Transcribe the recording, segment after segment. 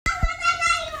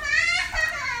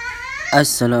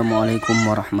Assalamualaikum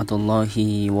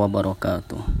warahmatullahi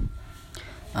wabarakatuh.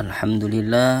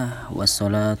 Alhamdulillah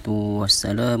wassalatu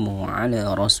wassalamu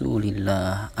ala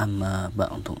rasulillah amma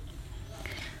ba'du.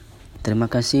 Terima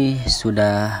kasih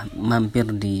sudah mampir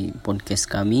di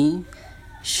podcast kami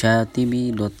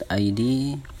Syathiby.id.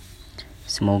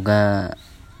 Semoga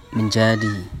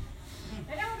menjadi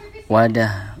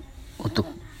wadah untuk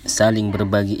saling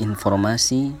berbagi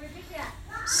informasi,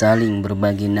 saling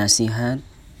berbagi nasihat,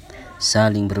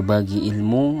 saling berbagi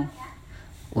ilmu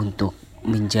untuk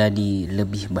menjadi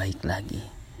lebih baik lagi.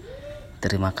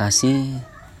 Terima kasih,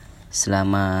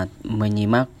 selamat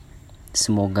menyimak,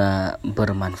 semoga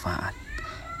bermanfaat.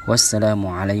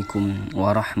 Wassalamualaikum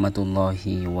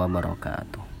warahmatullahi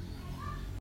wabarakatuh.